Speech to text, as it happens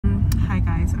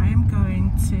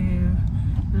going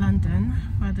to London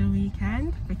for the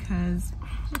weekend because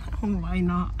why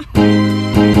not?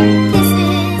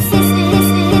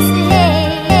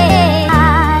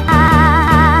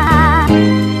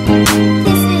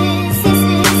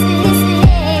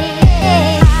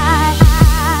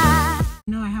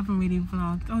 No, I haven't really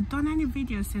vlogged or done any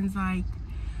videos since like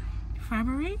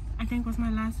February, I think was my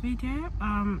last video.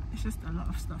 It's just a lot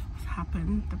of stuff has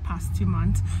happened the past 2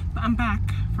 months, but I'm back,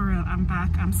 for real. I'm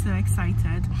back. I'm so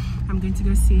excited. I'm going to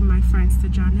go see my friends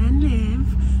Tajana and Liv,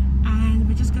 and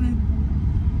we're just gonna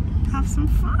have some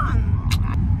fun.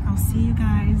 I'll see you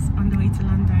guys on the way to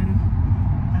London.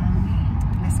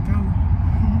 Let's go.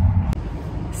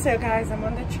 So guys, I'm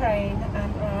on the train,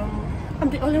 and I'm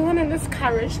the only one in this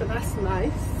carriage, so that's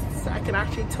nice. So I can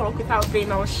actually talk without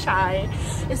being all shy.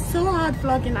 It's so hard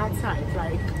vlogging outside,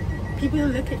 like people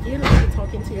look at you like you're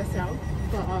talking to yourself.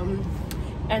 But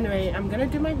anyway, I'm gonna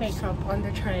do my makeup on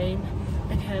the train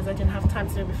because I didn't have time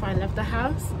to do it before I left the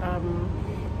house.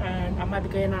 And I might be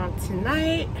going out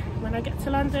tonight when I get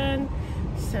to London,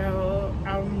 so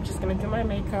I'm just gonna do my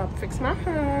makeup, fix my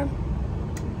hair.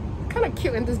 Kind of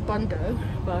cute in this bun though,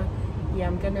 but yeah,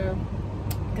 I'm gonna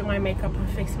do my makeup and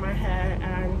fix my hair,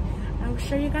 and I'll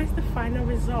show you guys the final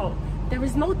result. There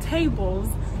is no tables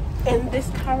in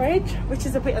this carriage, which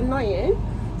is a bit annoying,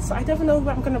 so I don't know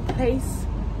where I'm gonna place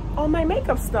all my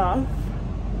makeup stuff.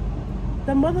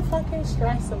 The motherfucking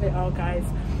stress of it all, guys.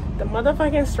 The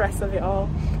motherfucking stress of it all.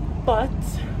 But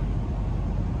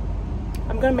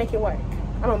I'm gonna make it work.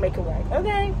 I'm gonna make it work,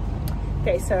 okay?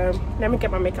 Okay, so let me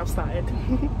get my makeup started.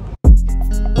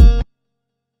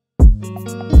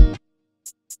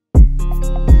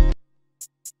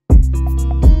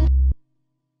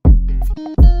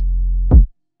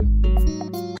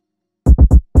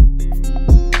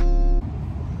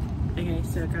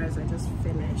 So guys, I just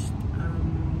finished.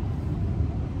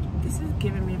 This is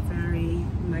giving me very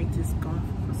 90s goth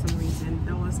for some reason.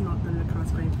 That was not the look I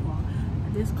was going for.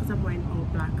 And this because I'm wearing all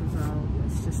black as well.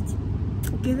 It's just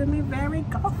giving me very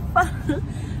goth.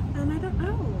 And I don't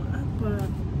know, but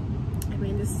I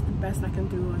mean, this is the best I can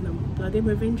do on a bloody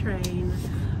moving train.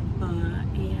 But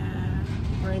yeah,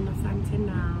 we're in Northampton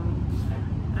now,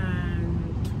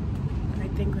 and I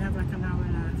think we have like an hour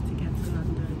left to get to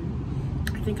London.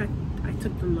 I think I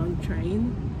took the long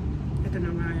train. I don't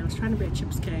know why. I was trying to be a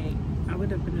cheapskate. I would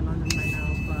have been in London by now,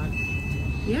 but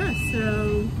yeah,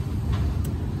 so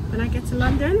when I get to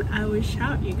London, I will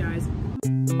shout you guys.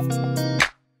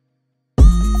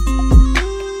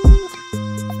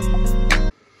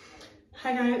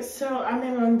 Hi guys, so I'm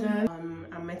in London.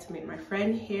 I'm meant to meet my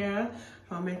friend here.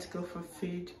 I'm meant to go for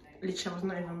food. Literally, I was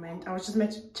not even meant. I was just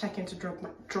meant to check in to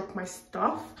drop my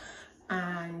stuff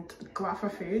and go out for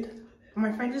food. My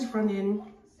friend is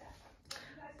running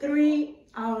 3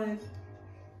 hours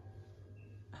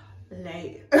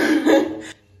late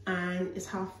and it's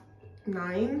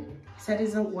 9:30. Said it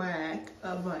doesn't work,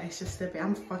 but it's just a bit,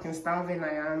 I'm fucking starving,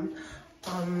 I am.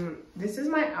 This is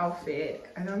my outfit.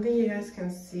 I don't think you guys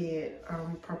can see it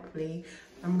properly.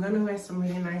 I'm gonna wear some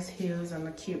really nice heels and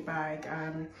a cute bag.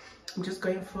 I'm just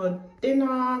going for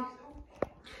dinner,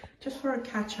 just for a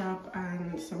catch up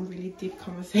and some really deep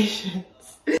conversations.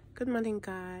 Good morning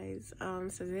guys. So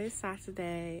today is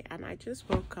Saturday and I just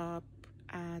woke up,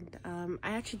 and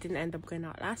I actually didn't end up going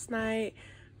out last night.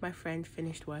 My friend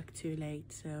finished work too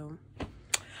late, so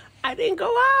I didn't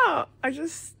go out. I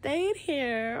just stayed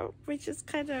here, which is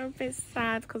kind of a bit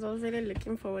sad because I was really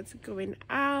looking forward to going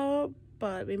out,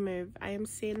 but we moved. I am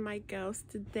seeing my girls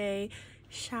today.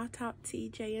 Shout out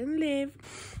TJ and Liv.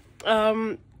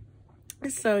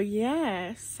 So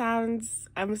yeah,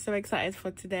 I'm so excited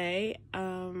for today.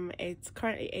 It's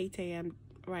currently 8 AM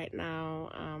right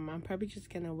now. I'm probably just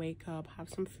gonna wake up, have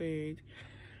some food,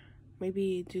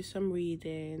 maybe do some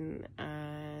reading,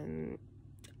 and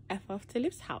F off to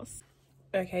Liv's house.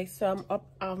 Okay, so I'm up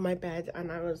out of my bed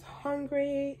and I was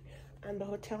hungry, and the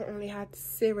hotel only had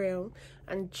cereal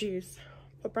and juice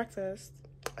for breakfast,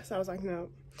 so I was like, no.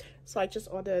 So I just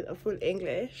ordered a full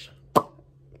English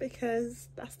because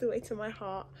that's the way to my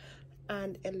heart,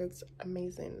 and it looks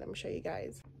amazing. Let me show you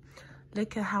guys.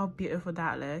 Look at how beautiful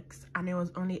that looks, and it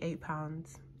was only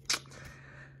 £8.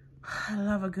 I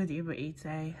love a good Uber Eats,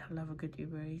 eh? I love a good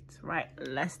Uber Eats. Right,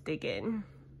 let's dig in.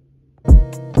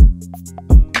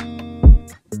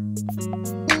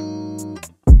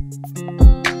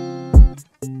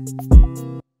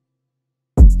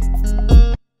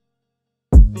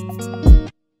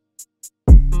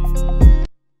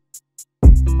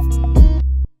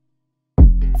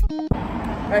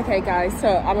 Okay guys, so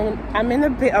I'm in a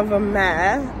bit of a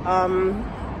mess.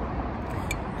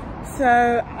 So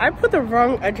I put the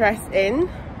wrong address in,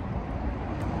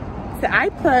 So I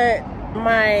put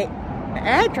my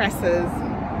hairdresser's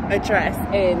address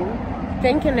in,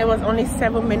 thinking it was only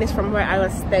 7 minutes from where I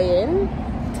was staying.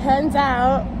 Turns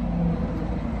out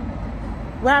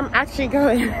where I'm actually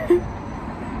going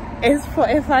is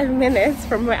 45 minutes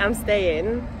from where I'm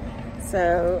staying.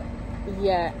 So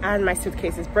yeah, and my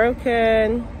suitcase is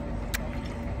broken.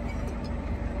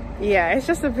 Yeah, it's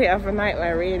just a bit of a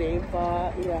nightmare really,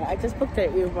 but yeah, I just booked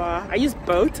an Uber. I used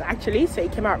Bolt actually, so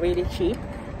it came out really cheap,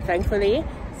 thankfully.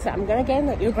 So I'm gonna get in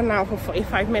the Uber now for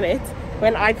 45 minutes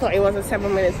when I thought it was a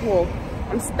 7 minutes walk.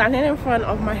 I'm standing in front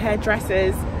of my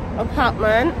hairdresser's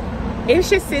apartment. If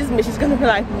she sees me, she's gonna be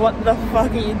like, what the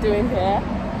fuck are you doing here?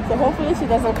 So hopefully she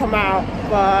doesn't come out,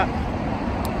 but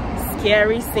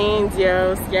scary scenes,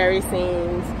 yo, scary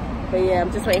scenes. But yeah, I'm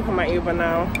just waiting for my Uber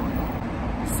now.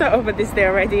 So over this day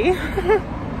already.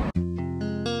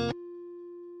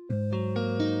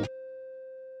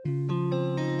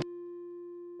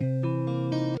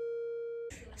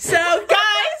 So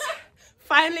guys,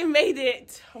 finally made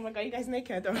it. Oh my god, you guys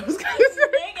naked? I was gonna say.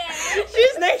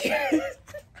 She's naked.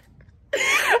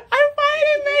 I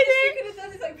finally made it. You could have done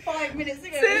this like 5 minutes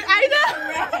ago. I know.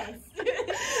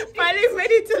 Finally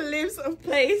made it to Liv's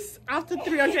place after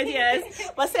 300 years.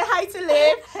 But say hi to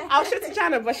Liv. I'll show to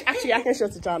Jana, but actually I can show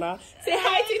to Jana. Say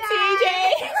hi to TJ.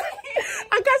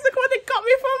 And guys, look what they got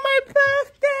me for my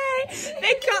birthday.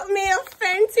 They got me a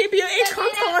Fenty Beauty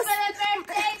contest.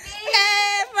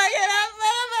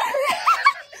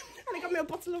 And they got me a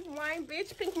bottle of wine,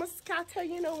 bitch. Pink Moscato.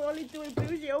 You know, we're only doing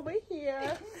bougie over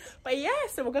here. But yeah,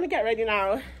 so we're gonna get ready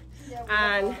now.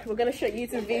 And we're gonna shoot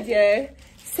YouTube video.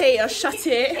 Say or shut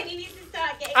it.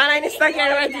 And I need to start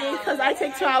getting ready because I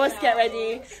take 2 hours to get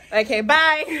ready. Okay,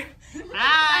 bye.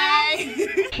 Bye.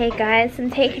 Hey guys,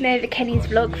 I'm taking over Kenny's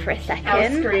vlog for a second.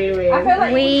 I'm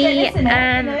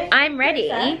ready,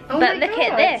 but look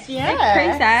at this.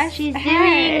 Yeah. She's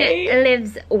doing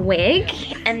Liv's wig,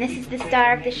 and this is the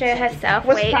star of the show herself.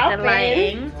 Wait, the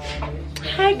lighting.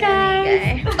 Hi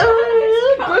guys.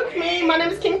 Oh, book me. My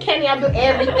name is King Kenny. I do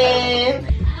everything.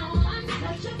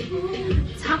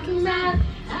 Talking about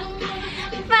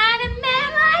find a man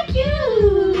like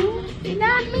you,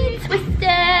 not me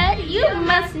twisted. You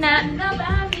must not know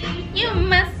about me. You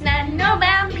must not know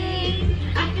about me.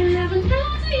 I can never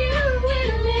know you in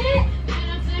a minute.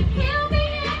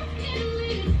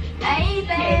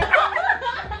 Baby.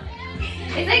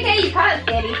 It's okay, you can't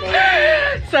say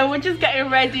anything. So we're just getting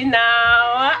ready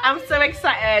now. I'm so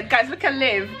excited. Guys, look at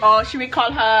Liv. Or should we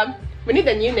call her? We need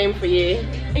a new name for you.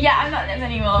 Yeah, I'm not Liv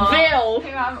anymore. Bill.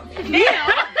 Bill.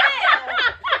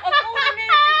 Of all the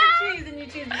names you could choose, and you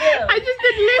choose Bill. I just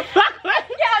did Liv backwards.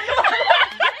 Yeah, I know.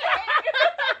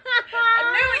 I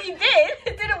knew what you did.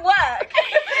 It didn't work.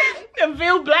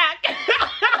 Bill Black.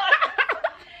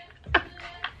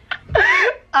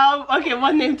 Okay,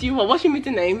 what name do you want? What's your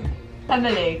middle name?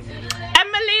 Emily.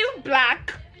 Emily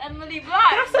Black. Emily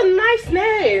Black. That's a nice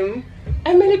name.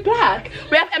 Emily Black.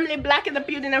 We have Emily Black in the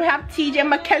building and we have TJ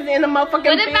Mackenzie in the motherfucking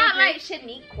building. What about like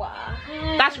Shaniqua?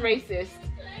 That's racist.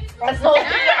 That's not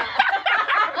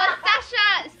What's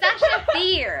Sasha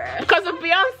Fierce? Because of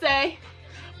Beyonce.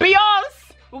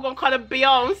 Beyonce. We're gonna call her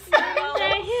Beyonce.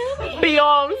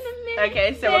 Beyonce.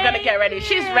 Okay, so we're gonna get ready.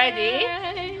 She's ready.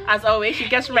 As always, she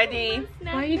gets ready.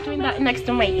 Why are you doing that next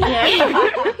to me? Yeah.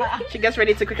 She gets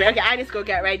ready too quickly. Okay, I need to go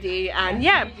get ready. And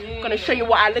yeah, I'm gonna show you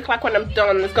what I look like when I'm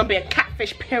done. It's gonna be a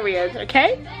catfish period,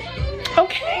 okay?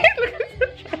 Okay.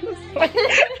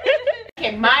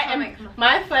 Okay,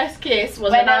 my first kiss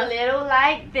was when a little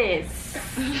like this.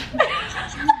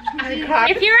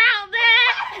 If you're out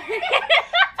there,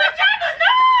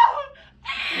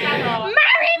 no!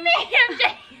 marry me!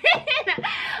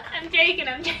 I'm joking.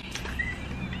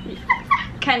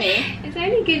 Kenny. It's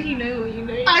only good you know what you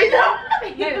know. I know!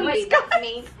 No, wait, that's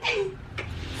me.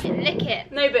 Lick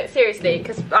it. No, but seriously,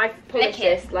 because I polished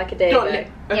this like a day ago.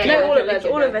 Okay. No,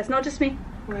 all of us, not just me.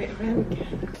 Wait a minute.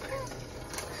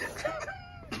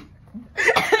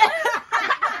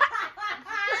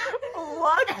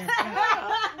 What? The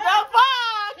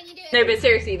fuck? Can you do it? No, but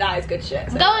seriously, that is good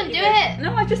shit. So Go on, do it.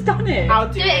 No, I've just done it. I'll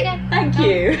do Do it again. Thank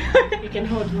you. You can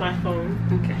hold my phone.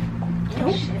 Okay.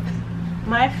 Oh shit.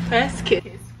 My first kiss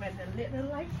went a little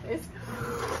like this.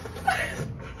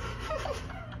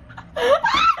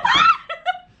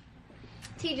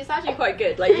 Teach is actually quite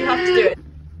good. Like, you have to do it.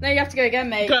 No, you have to go again,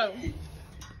 mate. Go.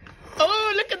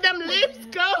 Oh, look at them lips.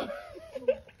 Go.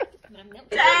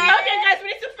 Okay, guys, we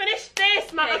need to finish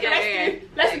this, man. Okay,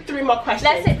 let's do 3 more questions.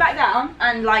 Let's sit back down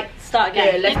and like start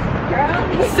again.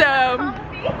 Yeah, so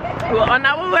we're on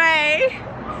our way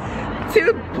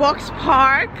to Box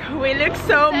Park. We look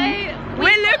so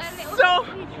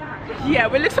Yeah,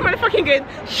 we look so motherfucking good.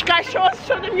 Guys, show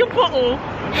them your bottle.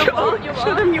 Show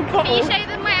them your bottle. Can you show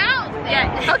them my outfit?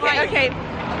 Yeah. Okay.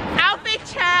 Outfit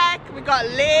check. We got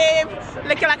Liv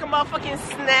looking like a motherfucking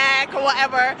snack or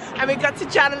whatever, and we got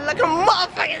Tijana looking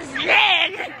motherfucking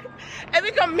snack, and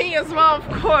we got me as well, of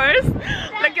course,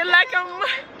 looking like a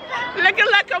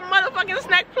motherfucking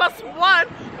snack plus one.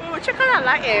 Ooh, check out that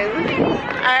lighting.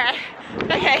 Alright.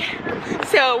 Okay.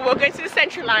 So we're going to the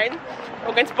Central Line.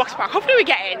 We're going to Box Park. Hopefully we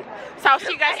get in. So I'll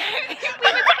see you guys. We were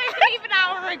supposed to leave an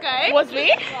hour ago. Was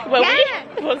we? Was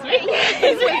we? Was we?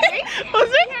 Was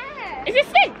we? Yeah. Is it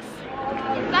 6?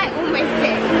 It's like almost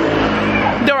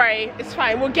 6. Don't worry, it's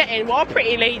fine. We'll get in. We're all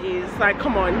pretty ladies. Like,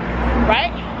 come on,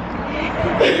 right?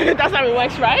 That's how it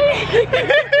works, right?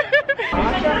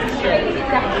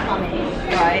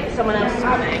 Right, someone else is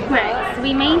coming. Right, so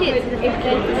we made it to the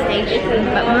station,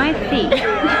 but my feet,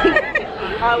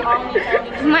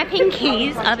 my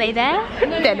pinkies, are they there?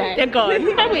 They're there. They're gone.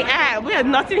 Where we at? We are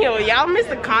Notting Hill. Y'all missed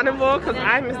the carnival because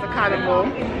I missed the carnival.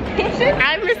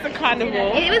 I missed the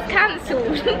carnival. It was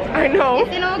cancelled. I know.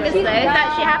 It's in August though, it's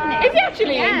actually happening. Is it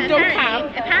actually? Yeah, Don't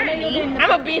apparently. I'm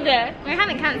gonna be there. We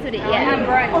haven't cancelled it yet.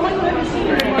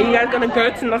 Are you guys gonna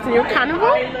go to Notting Hill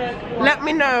Carnival? Let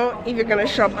me know if you're gonna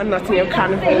show up at Notting Hill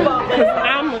Carnival, because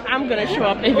I'm gonna show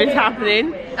up if it's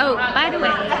happening. Oh, by the way,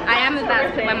 I am about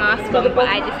to put my mask on, but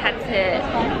I just had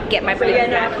to get my breath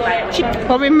back.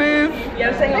 Before we move,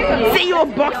 see you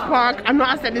at Box Park. I know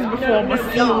I said this before, but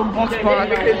see you at Box Park.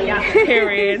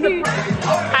 Period.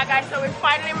 Hi guys, so we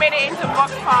finally made it into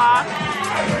Box Park.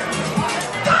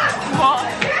 What?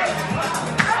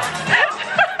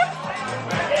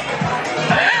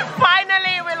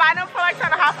 Finally, we lined up for like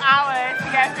 2.5 hours to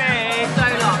get food. So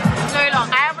long.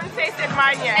 I haven't tasted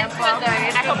mine yet, It's but good though,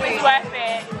 it's I hope good. it's worth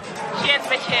it. Cheers,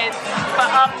 bitches. But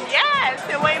yeah,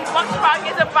 so we're in Box Park.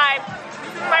 It's a vibe.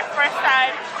 This is my first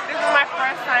time. This is my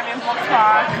first time in Box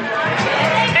Park.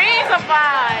 It is a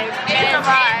vibe. It is a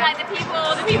vibe. Like the people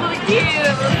were cute. It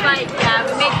was like, yeah,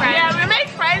 we made friends. Yeah, we made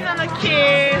friends on the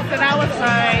queue, so that was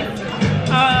nice.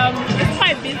 It's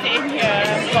quite busy in here,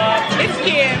 but it's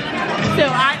cute. So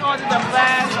I ordered a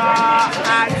burger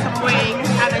and some wings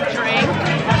and a drink.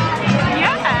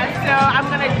 Yeah, so I'm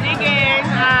gonna dig in,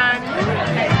 and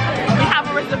we have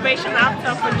a reservation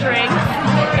after for drinks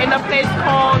in a place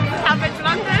called Savage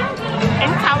London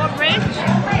in Tower Bridge.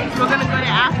 We're gonna go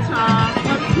there after.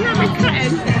 Yeah, my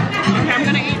curtain. Okay, I'm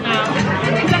gonna eat now.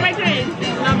 Is that my drink?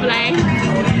 Lovely.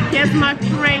 Here's my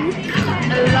drink.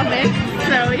 I love it.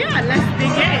 So yeah, let's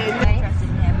begin.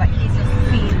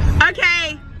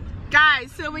 Okay,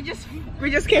 guys. So we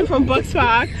just came from Box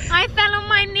Park. I fell on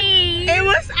my knees. It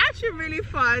was actually really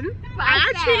fun. But I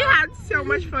actually had so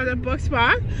much fun at Box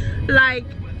Park. Like,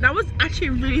 that was actually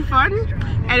really fun.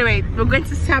 Anyway, we're going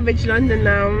to Savage London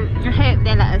now. I hope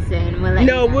they let us in.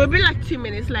 We'll be like 2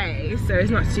 minutes late, so it's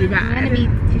not too bad. I'm gonna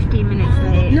be 15 minutes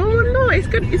late. No, it's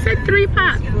good. It said 3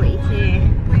 past. 42.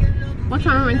 What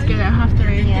time are we meant to get there?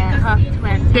 3:30? Yeah,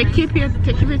 12. They keep you for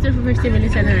 15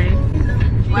 minutes anyway.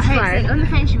 Well, It's I hope fine. so. On the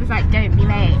phone she was like, don't be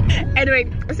late. Anyway,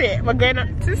 that's it. We're going up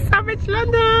to Savage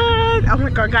London. Oh my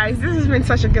god, guys, this has been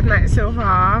such a good night so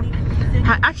far.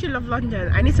 I actually love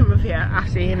London. I need to move here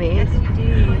after uni. Yes, you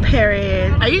do.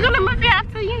 Period. Are you gonna move here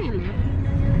after uni,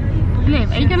 Liv?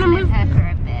 Liv, are you gonna move? Her for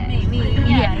a bit. Me.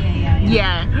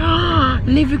 Yeah.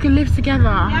 Liv, we can live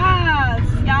together. Yes.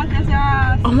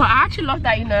 Oh my, I actually love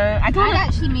that, you know. I don't I'd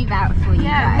actually move out for you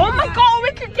guys. Oh my god,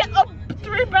 we could get a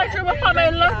 3-bedroom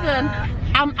apartment in London.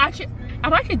 I'm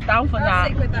actually down for that.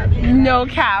 Stick with that. No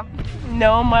cap.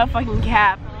 No motherfucking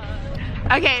cap.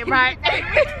 Okay, right.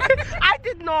 I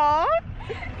did not.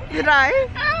 Did I?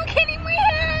 I'm kidding my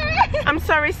hair. I'm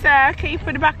sorry, sir. Can you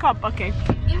put it back up? Okay.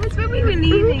 It was when we were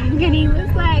leaving and he was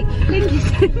like, thank you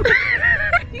so much.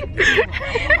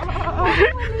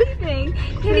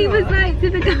 And he was like to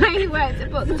the guy who works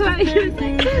at Box Park, he was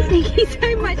like, thank you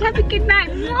so much, have a good night.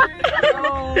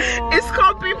 It's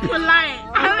called being polite.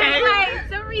 I Okay. was like,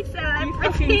 sorry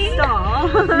celebrity. No,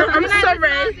 I'm And sorry.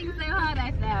 I was laughing so hard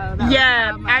I fell. That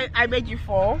Yeah, was so much. I made you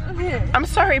fall. I'm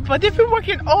sorry, but they've been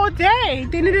working all day.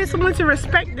 They needed someone to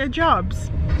respect their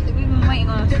jobs. We've been waiting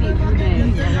on a few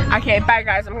days. Okay, bye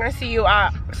guys. I'm gonna see you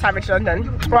at Savage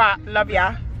London. Wow, love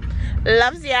ya.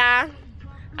 Loves ya.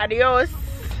 Adios.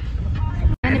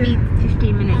 I'm gonna be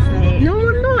 15 minutes late.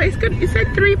 No, it's good. It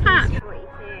said 3 past. 42.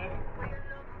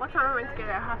 What time are we meant to get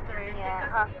there? 3:30?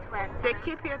 Yeah, 12. They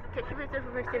keep you for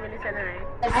 15 minutes anyway.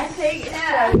 I think so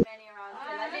many around.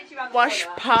 So like literally around the Wash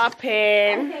corner.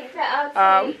 popping. Okay, so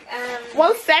I'll take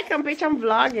 1 second, bitch. I'm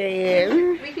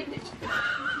vlogging. we could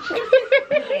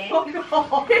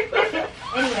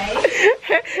Anyway.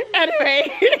 Anyway.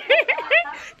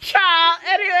 Ciao.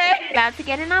 Anyway. About to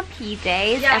get in our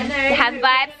PJs and have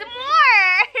vibes some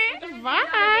more.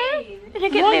 Bye.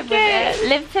 Look at Liv with it.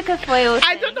 Liv took a foil thing.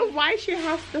 I don't know why she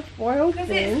has the foil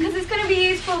thing. Because it's going to be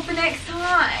useful for next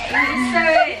time. So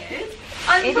it is.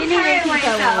 I'm It didn't even preparing keep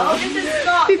her myself. warm. This is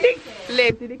not.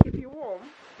 Liv, did it keep you warm?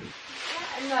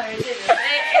 No, it didn't.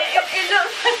 It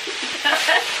looks like it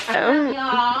does.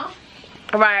 Yeah.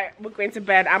 Right, we're going to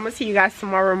bed. I'm gonna see you guys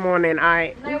tomorrow morning.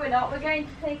 No, we're not. We're going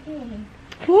to take in.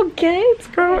 What games,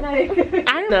 girl? I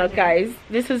don't know, guys.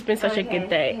 This has been such a good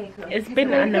day. It's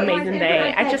been an amazing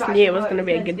day. I just knew it was gonna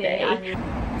be a good day.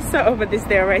 So over this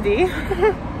day already.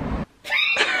 Oh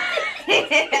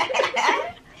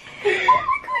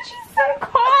my god, she's so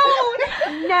cold!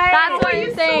 No, That's what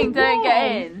you're saying. Don't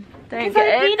get in. Don't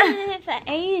get in. I've been in it for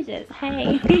ages.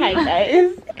 Hey. Hi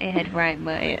guys. I had right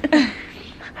by it.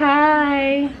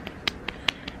 Hi.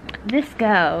 This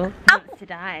girl wants to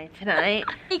die tonight.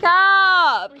 Wake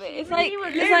up! It's like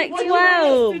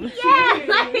 12. Yeah,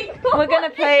 like, We're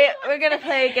gonna play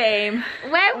a game.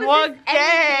 where was What this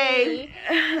energy?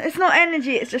 It's not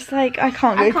energy, it's just like I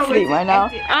can't go to sleep right now.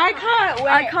 I can't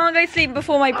wait. I can't go to sleep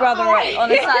before my brother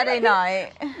on a Saturday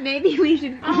night. Maybe we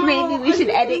should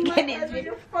edit Kenneth's.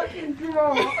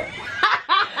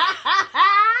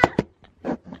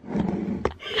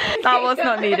 That was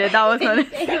not needed. That was not needed.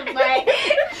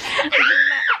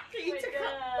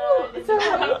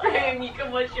 You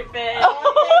can wash your face.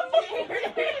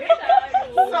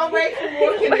 So wait for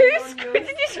walking. Did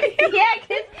you see? Yeah,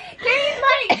 because Kenny's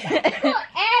like got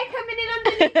air coming in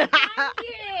underneath the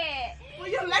blanket. Well,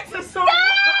 your legs are so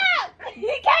Stop!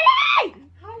 Kenny!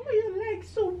 How are your legs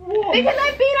so warm? Because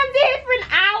I've been on there for an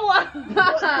hour.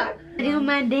 Do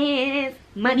my dance,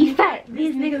 money fat,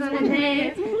 these niggas on the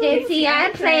dance. JT,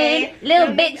 I play,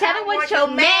 little bitch, I don't want your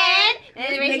man.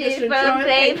 And the riches from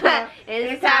paper.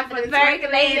 It's time for the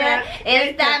percolator.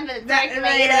 It's time for the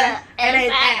percolator. And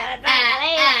it's I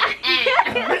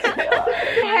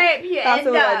hope you That's end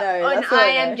all I up know, on that's all I I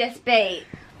Am know. Just Bait.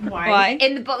 Why?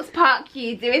 In the box park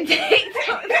queue doing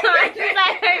TikTok times.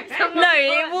 I hope someone No,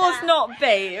 it bought was that. not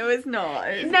bait. It was not.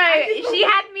 No, she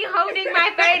had me holding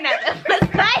my phone up. It was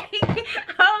like,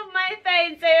 hold my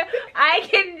phone so I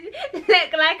can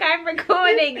look like I'm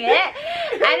recording it.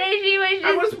 And then she was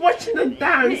I just... was watching them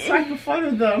dance so I could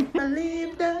follow them. I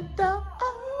leave the door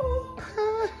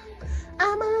open.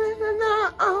 I'ma leave the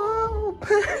door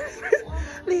open.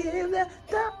 Leave the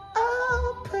door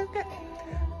open.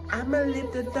 I'ma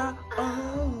leave the door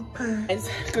open. Guys,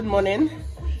 good morning.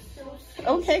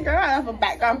 Okay, girl, I have a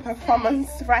background performance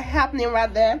happening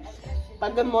right there.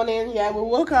 But good morning. Yeah, we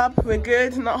woke up. We're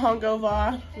good. Not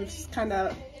hungover. We've just kind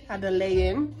of had a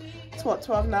lay-in. It's what,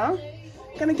 12 now.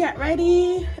 Gonna get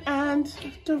ready and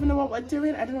don't even know what we're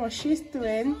doing. I don't know what she's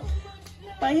doing.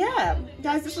 But yeah,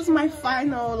 guys, this was my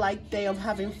final day of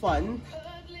having fun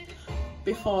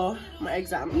before my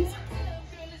exams.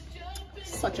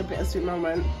 Such a bittersweet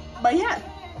moment. But yeah,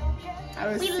 I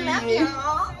will see you.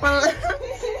 Well,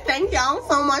 thank y'all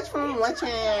so much for watching.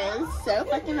 It's so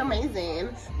fucking amazing.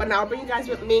 But now I'll bring you guys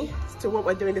with me to what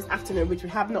we're doing this afternoon, which we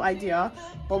have no idea,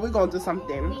 but we're gonna do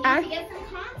something. We need to get some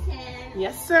content.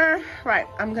 Yes, sir. Right,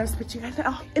 I'm gonna speak to you guys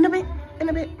in a bit.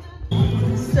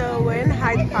 So we're in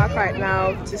Hyde Park right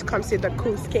now to come see the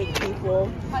cool skate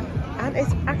people, and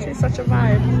it's actually such a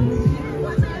vibe.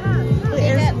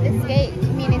 Big up the skate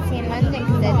community in London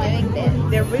because they're doing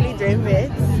this. They're really doing it.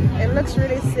 It looks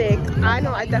really sick. I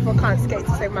know I definitely can't skate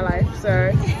to save my life,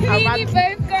 so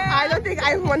I don't think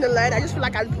I want to learn. I just feel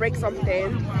like I'd break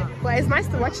something. But it's nice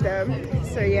to watch them.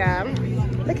 So yeah,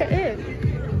 look at it.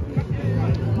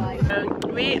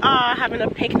 We are having a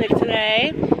picnic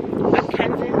today at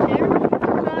Kensington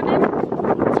Garden.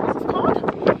 That's what it's called.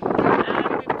 And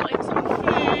we've got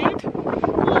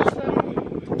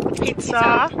some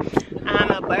pizza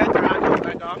and a burger.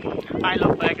 I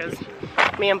love burgers.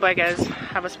 Me and burgers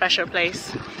have a special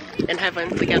place in heaven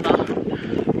together.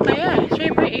 But yeah, it's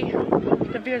really pretty.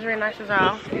 The view is really nice as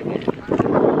well.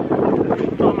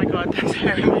 Oh my god, that's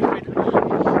very liquid.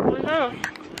 Oh no.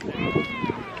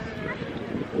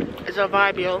 It's a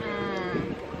vibe, yo.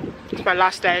 It's my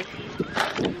last day.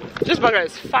 This burger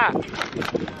is fat.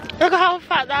 Look at how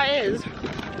fat that is.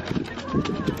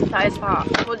 That is fat.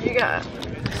 What did you get?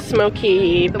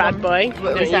 Smoky bad boy.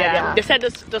 What we said, yeah. They said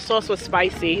the sauce was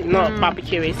spicy, not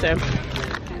barbecuey, so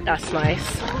that's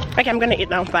nice. Okay, I'm gonna eat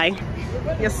now. Bye.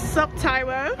 Yes, up,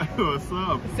 Tyro. What's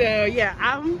up? So yeah,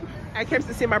 I came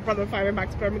to see my brother flying back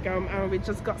to Birmingham, and we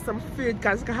just got some food,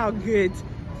 guys. Look at how good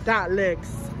that looks.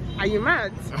 Are you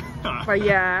mad? But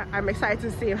yeah, I'm excited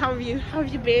to see him. How have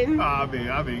you been? I've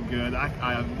been good.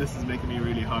 This is making me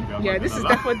really hungry. Yeah, this is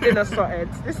definitely dinner sorted.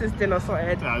 This is dinner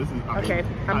sorted. Yeah, this is, okay,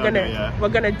 we're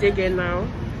gonna dig in now.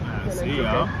 See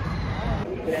ya.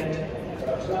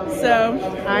 So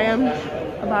I am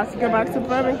about to go back to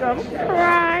Birmingham.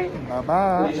 Cry. Bye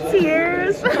bye.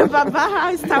 Tears. Bye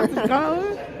bye. It's time to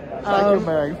go. Pack your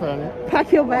bags, honey.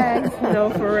 Pack your bags. No,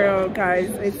 for real,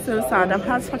 guys. It's so sad. I've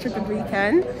had such a good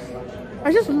weekend.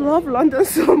 I just love London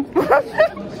so much.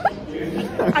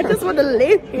 I just want to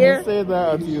live here. You say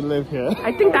that until you live here.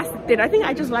 I think that's the thing. I think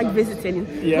I just like visiting.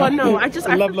 Yeah. But no, I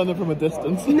love London from a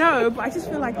distance. No, but I just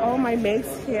feel like all my mates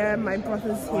here, my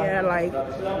brothers here, like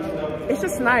it's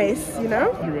just nice, you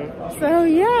know? Right. So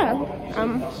yeah,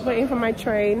 I'm waiting for my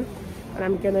train and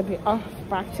I'm gonna be off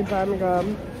back to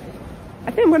Birmingham.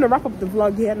 I think I'm gonna wrap up the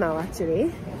vlog here now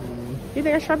actually. You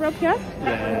think I should wrap it up here?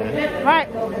 Yeah. Right,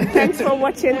 thanks for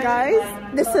watching guys.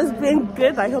 This has been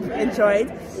good. I hope you enjoyed.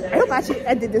 I hope I actually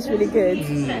ended this really good.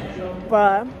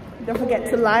 But don't forget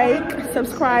to like,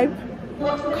 subscribe,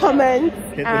 comment.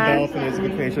 Hit the bell for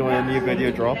notification when a new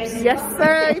video drops. Yes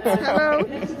sir, it's Hello.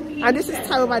 And this is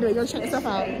Tyler by the way, you wanna check yourself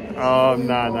out? Oh,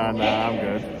 nah, I'm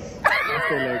good.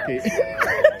 Stay low key.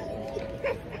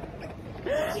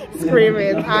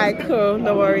 Screaming. Alright, cool,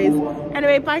 no worries.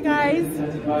 Anyway, bye guys.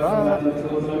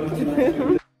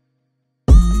 Bye.